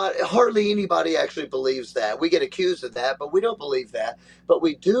 Hardly anybody actually believes that. We get accused of that, but we don't believe that. But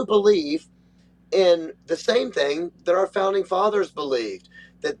we do believe in the same thing that our founding fathers believed,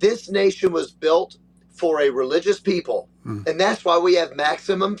 that this nation was built for a religious people. And that's why we have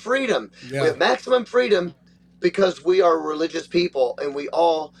maximum freedom. We have maximum freedom because we are a religious people and we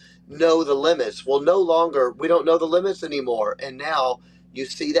all know the limits. Well, no longer, we don't know the limits anymore. And now you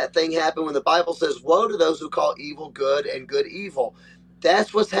see that thing happen when the Bible says, woe to those who call evil good and good evil.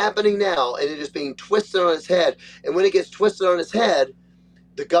 That's what's happening now, and it is being twisted on its head. And when it gets twisted on its head,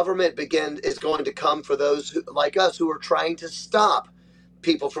 the government is going to come for those like us who are trying to stop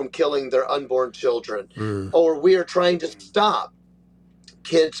people from killing their unborn children, or we are trying to stop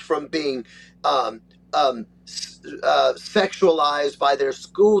kids from being sexualized by their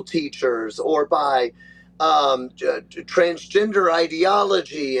school teachers or by transgender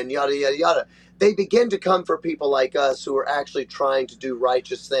ideology and yada, yada, yada. They begin to come for people like us who are actually trying to do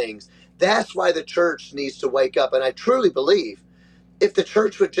righteous things. That's why the church needs to wake up. And I truly believe if the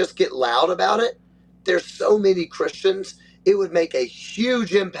church would just get loud about it, there's so many Christians, it would make a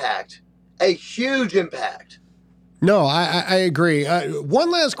huge impact. A huge impact. No, I agree.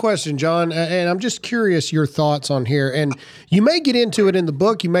 One last question, John, and I'm just curious your thoughts on here. And you may get into it in the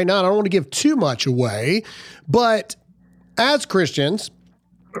book, you may not. I don't want to give too much away. But as Christians,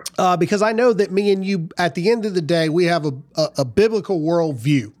 because I know that me and you, at the end of the day, we have a biblical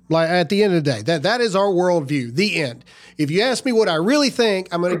worldview. Like at the end of the day, that is our worldview, the end. If you ask me what I really think,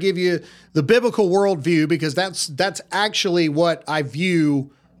 I'm going to give you the biblical worldview because that's actually what I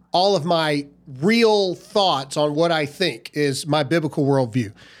view all of my real thoughts on what I think is my biblical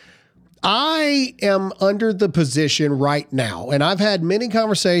worldview. I am under the position right now, and I've had many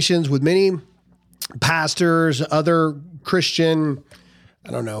conversations with many pastors, other Christian,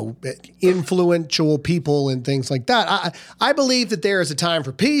 I don't know, influential people and things like that. I believe that there is a time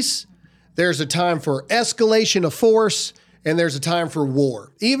for peace, there's a time for escalation of force, and there's a time for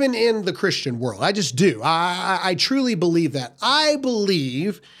war, even in the Christian world. I just do. I truly believe that. I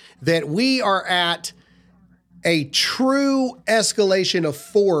believe that we are at a true escalation of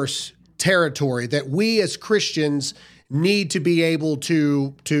force territory that we as Christians need to be able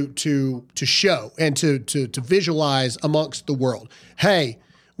to show and to visualize amongst the world. Hey,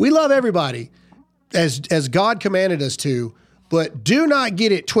 we love everybody as God commanded us to, but do not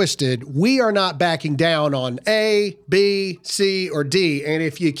get it twisted. We are not backing down on A, B, C, or D. And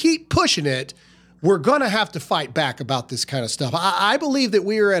if you keep pushing it, we're going to have to fight back about this kind of stuff. I believe that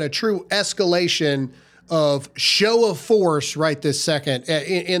we are at a true escalation of show of force right this second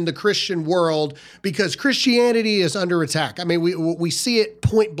in the Christian world because Christianity is under attack. I mean, we see it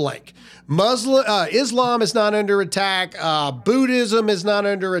point blank. Islam is not under attack. Buddhism is not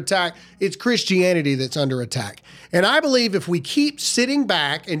under attack. It's Christianity that's under attack. And I believe if we keep sitting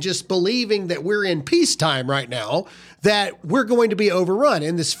back and just believing that we're in peacetime right now, that we're going to be overrun.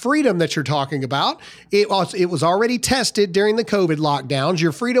 And this freedom that you're talking about, it was already tested during the COVID lockdowns.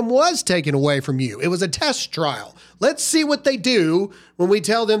 Your freedom was taken away from you. It was a test trial. Let's see what they do when we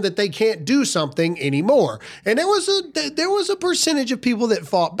tell them that they can't do something anymore. And there was a percentage of people that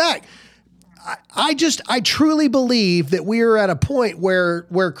fought back. I truly believe that we are at a point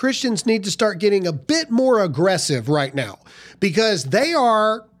where Christians need to start getting a bit more aggressive right now because they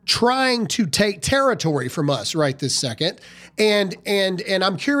are trying to take territory from us right this second. And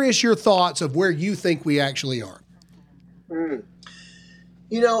I'm curious your thoughts of where you think we actually are. You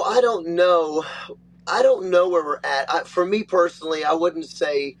know, I don't know where we're at. For me personally, I wouldn't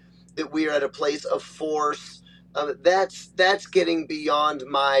say that we are at a place of force. That's getting beyond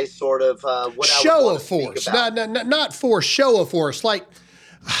my sort of what show I would of force. Not force, show of force. Like,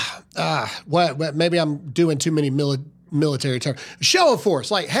 maybe I'm doing too many military terms. Show of force.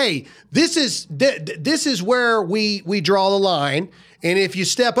 Like, hey, this is where we draw the line, and if you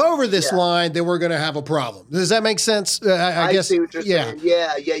step over this line, then we're going to have a problem. Does that make sense? I guess. See what you're saying.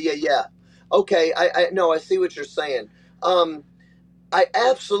 Yeah. Okay, I see what you're saying. I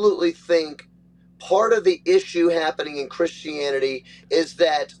absolutely think part of the issue happening in Christianity is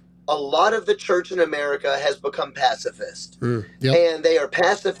that a lot of the church in America has become pacifist. And they are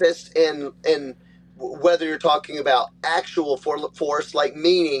pacifist in whether you're talking about actual force, like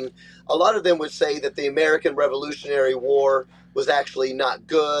meaning a lot of them would say that the American Revolutionary War was actually not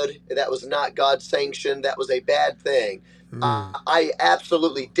good. That was not God sanctioned. That was a bad thing. I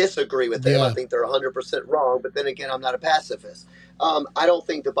absolutely disagree with them. I think they're 100% wrong. But then again, I'm not a pacifist. I don't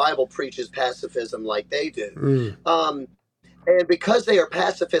think the Bible preaches pacifism like they do. And because they are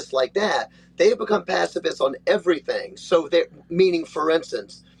pacifists like that, they have become pacifists on everything. So meaning, for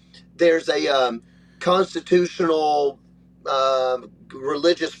instance, there's a constitutional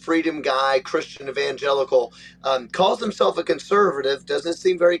religious freedom guy, Christian evangelical, calls himself a conservative, doesn't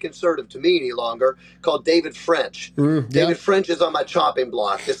seem very conservative to me any longer, called David French. David French is on my chopping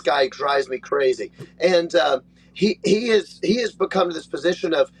block. This guy drives me crazy. And he has become to this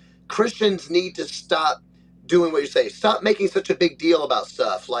position of Christians need to stop doing what you say. Stop making such a big deal about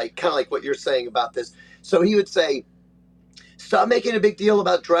stuff, like kind of like what you're saying about this. So he would say, stop making a big deal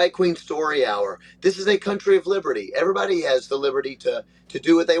about Drag Queen Story Hour. This is a country of liberty. Everybody has the liberty to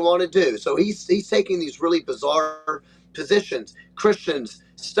do what they want to do. So he's taking these really bizarre positions. Christians,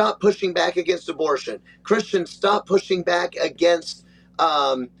 stop pushing back against abortion. Christians, stop pushing back against,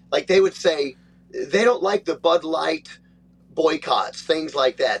 like they would say, they don't like the Bud Light boycotts, things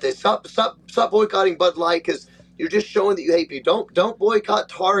like that. They stop boycotting Bud Light because you're just showing that you hate people. Don't boycott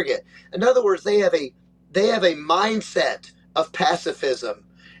Target. In other words, they have a mindset of pacifism,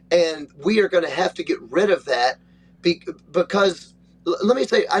 and we are going to have to get rid of that because let me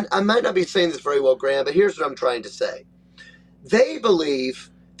say, I might not be saying this very well, Graham, but here's what I'm trying to say. They believe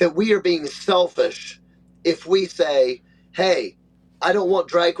that we are being selfish if we say, hey, I don't want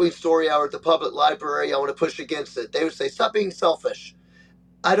drag queen story hour at the public library. I want to push against it. They would say, stop being selfish.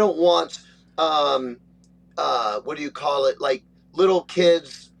 I don't want, what do you call it? Like little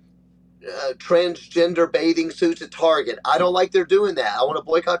kids, transgender bathing suits at Target. I don't like they're doing that. I want to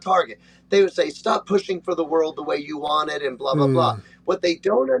boycott Target. They would say, stop pushing for the world the way you want it and blah, blah, blah. What they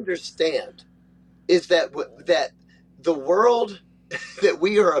don't understand is that the world that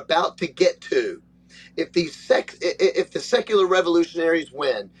we are about to get to, if the secular revolutionaries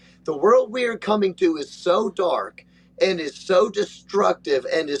win, the world we are coming to is so dark and is so destructive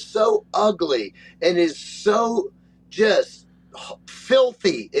and is so ugly and is so just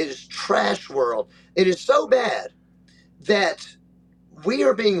filthy. It is trash world. It is so bad that we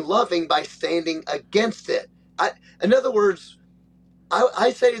are being loving by standing against it. In other words,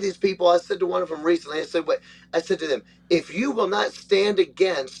 I say to these people, I said to one of them recently, I said to them, if you will not stand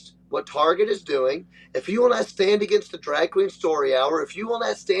against what Target is doing, if you will not stand against the drag queen story hour, if you will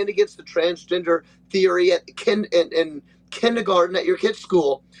not stand against the transgender theory at in kindergarten at your kid's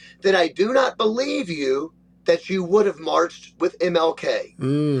school, then I do not believe you that you would have marched with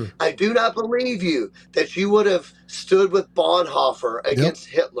MLK. I do not believe you that you would have stood with Bonhoeffer against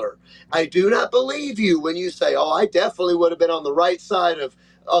Hitler. I do not believe you when you say, oh, I definitely would have been on the right side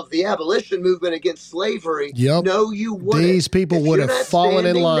of the abolition movement against slavery. No, you wouldn't. These people would have fallen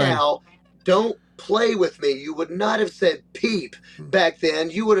in line. Now, don't play with me. You would not have said peep back then.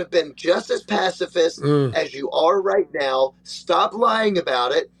 You would have been just as pacifist as you are right now. Stop lying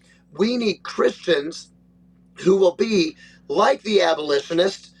about it. We need Christians who will be like the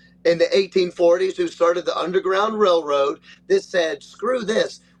abolitionists in the 1840s who started the Underground Railroad that said, screw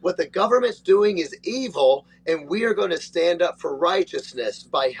this. What the government's doing is evil, and we are going to stand up for righteousness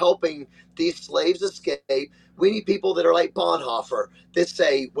by helping these slaves escape. We need people that are like Bonhoeffer that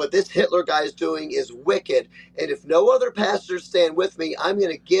say, what this Hitler guy is doing is wicked, and if no other pastors stand with me, I'm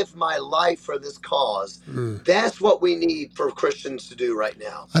going to give my life for this cause. That's what we need for Christians to do right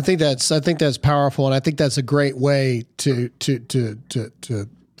now. I think that's powerful, and I think that's a great way to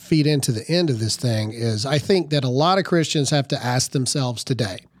feed into the end of this thing. Is I think that a lot of Christians have to ask themselves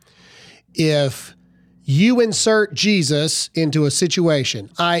today, if you insert Jesus into a situation,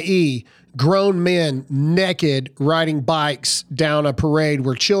 i.e., grown men naked riding bikes down a parade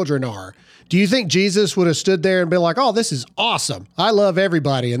where children are, do you think Jesus would have stood there and been like, oh, this is awesome. I love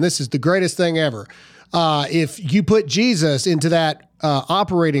everybody, and this is the greatest thing ever? If you put Jesus into that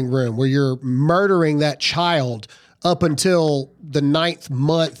operating room where you're murdering that child up until the 9th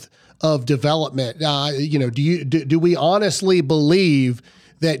month of development, do we honestly believe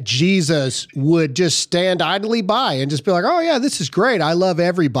that Jesus would just stand idly by and just be like, oh yeah, this is great. I love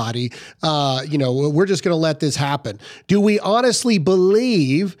everybody. We're just going to let this happen. Do we honestly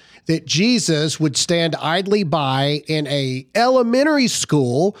believe that Jesus would stand idly by in a elementary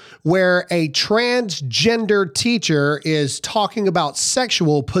school where a transgender teacher is talking about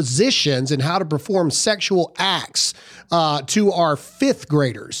sexual positions and how to perform sexual acts to our 5th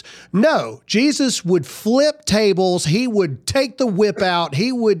graders? No, Jesus would flip tables. He would take the whip out.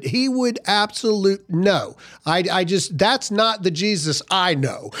 He would absolute no. That's not the Jesus I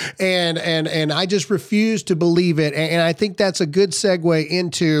know. And I just refuse to believe it. And I think that's a good segue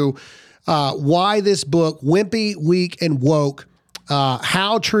into why this book, Wimpy, Weak, and Woke,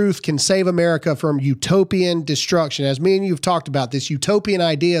 how truth can save America from utopian destruction. As me and you have talked about, this utopian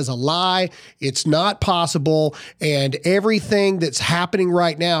idea is a lie. It's not possible. And everything that's happening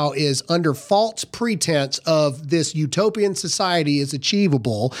right now is under false pretense of this utopian society is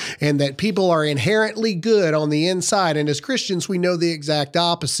achievable and that people are inherently good on the inside. And as Christians, we know the exact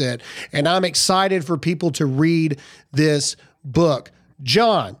opposite. And I'm excited for people to read this book.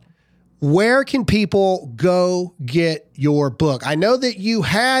 John, where can people go get your book? I know that you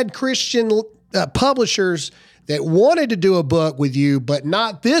had Christian publishers that wanted to do a book with you, but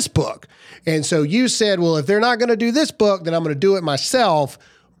not this book. And so you said, well, if they're not going to do this book, then I'm going to do it myself.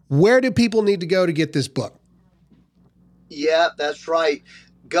 Where do people need to go to get this book? Yeah, that's right.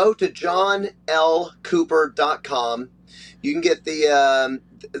 Go to johnlcooper.com. You can get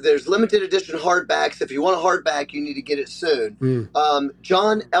there's limited edition hardbacks. If you want a hardback, you need to get it soon.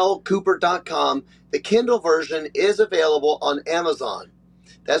 johnlcooper.com. The Kindle version is available on Amazon.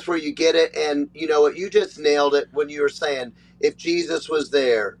 That's where you get it. And you know what? You just nailed it when you were saying, if Jesus was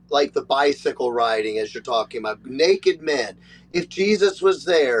there, like the bicycle riding, as you're talking about, naked men. If Jesus was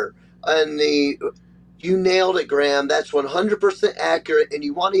there, you nailed it, Graham. That's 100% accurate. And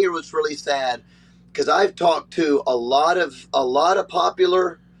you want to hear what's really sad? Because I've talked to a lot of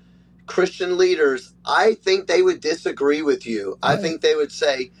popular Christian leaders. I think they would disagree with you. I think they would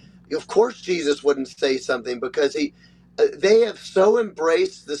say, of course Jesus wouldn't say something because they have so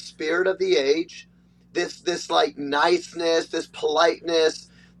embraced the spirit of the age, this like niceness, this politeness,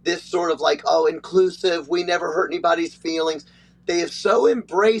 this sort of like, oh, inclusive, we never hurt anybody's feelings. They have so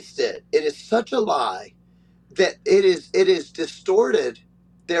embraced it. It is such a lie that it is distorted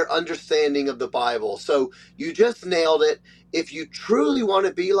their understanding of the Bible. So you just nailed it. If you truly want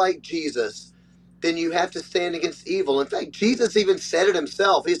to be like Jesus, then you have to stand against evil. In fact, Jesus even said it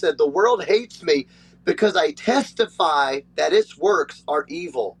himself. He said, the world hates me because I testify that its works are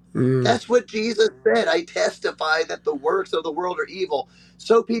evil. That's what Jesus said. I testify that the works of the world are evil.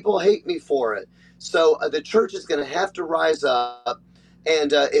 So people hate me for it. So the church is going to have to rise up.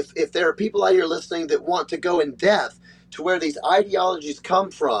 And if there are people out here listening that want to go in depth to where these ideologies come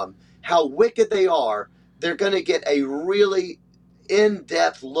from, how wicked they are, they're going to get a really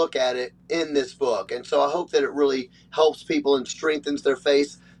in-depth look at it in this book. And so I hope that it really helps people and strengthens their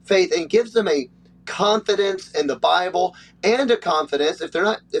faith and gives them a confidence in the Bible, and a confidence, if they're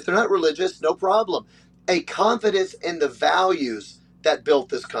not religious, no problem, a confidence in the values that built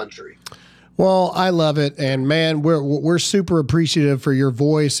this country. Well, I love it, and man, we're super appreciative for your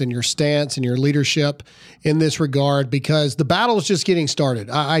voice and your stance and your leadership in this regard, because the battle is just getting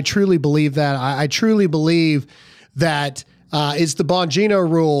started. I truly believe that. I truly believe that it's the Bongino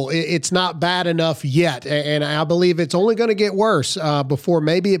rule. It's not bad enough yet, and I believe it's only going to get worse before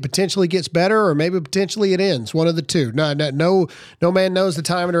maybe it potentially gets better, or maybe potentially it ends. One of the two. No man knows the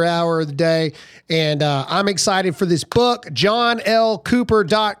time or hour of the day, and I'm excited for this book.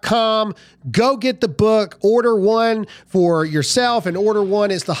 JohnLCooper.com. Go get the book. Order one for yourself, and order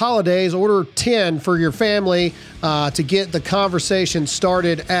one. It's the holidays. Order 10 for your family to get the conversation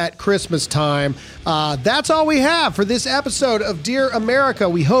started at Christmas time. That's all we have for this episode of Dear America.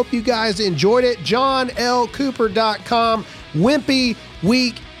 We hope you guys enjoyed it. JohnLCooper.com. Wimpy,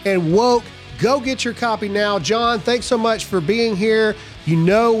 Weak, and Woke. Go get your copy now. John, thanks so much for being here. You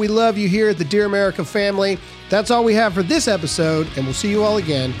know we love you here at the Dear America family. That's all we have for this episode, and we'll see you all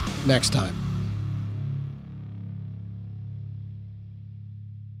again next time.